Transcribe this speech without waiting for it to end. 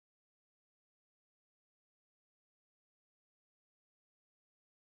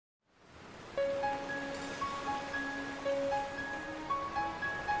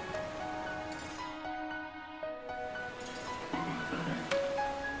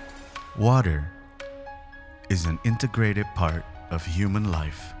Water is an integrated part of human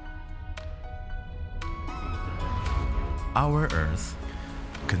life. Our Earth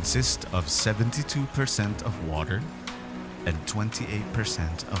consists of 72% of water and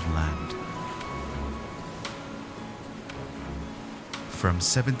 28% of land. From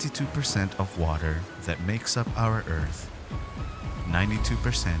 72% of water that makes up our Earth,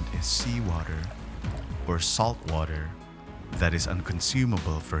 92% is seawater or salt water that is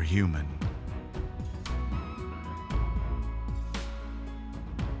unconsumable for human.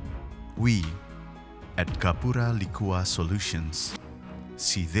 We at Gapura Liqua Solutions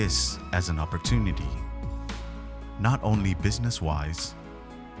see this as an opportunity, not only business-wise,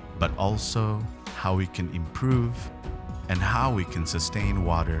 but also how we can improve and how we can sustain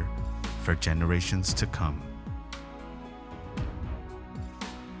water for generations to come.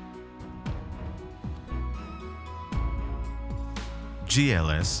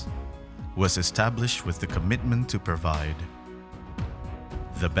 GLS was established with the commitment to provide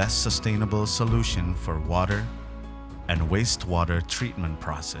the best sustainable solution for water and wastewater treatment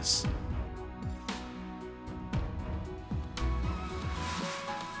process,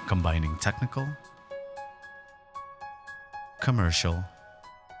 combining technical, commercial,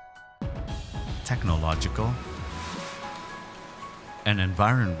 technological, and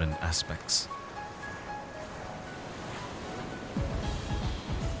environment aspects.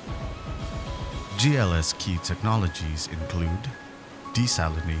 GLS key technologies include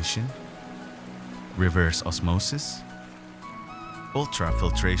desalination, reverse osmosis,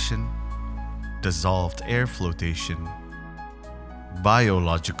 ultra-filtration, dissolved air flotation,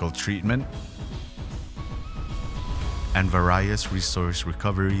 biological treatment, and various resource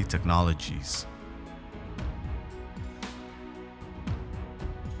recovery technologies.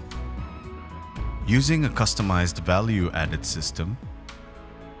 Using a customized value-added system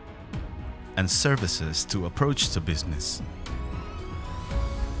and services to approach the business,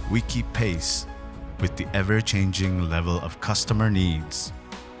 we keep pace with the ever-changing level of customer needs.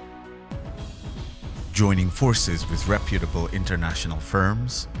 Joining forces with reputable international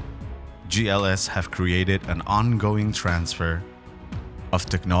firms, GLS have created an ongoing transfer of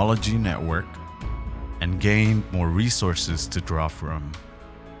technology network and gained more resources to draw from.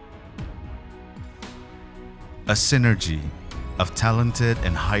 A synergy of talented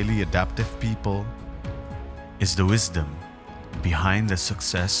and highly adaptive people is the wisdom behind the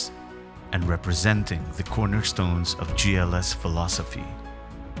success and representing the cornerstones of GLS philosophy.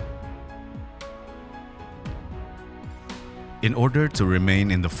 In order to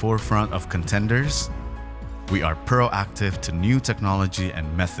remain in the forefront of contenders, we are proactive to new technology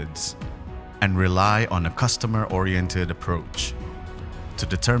and methods and rely on a customer-oriented approach to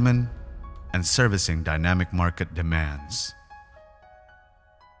determine and servicing dynamic market demands.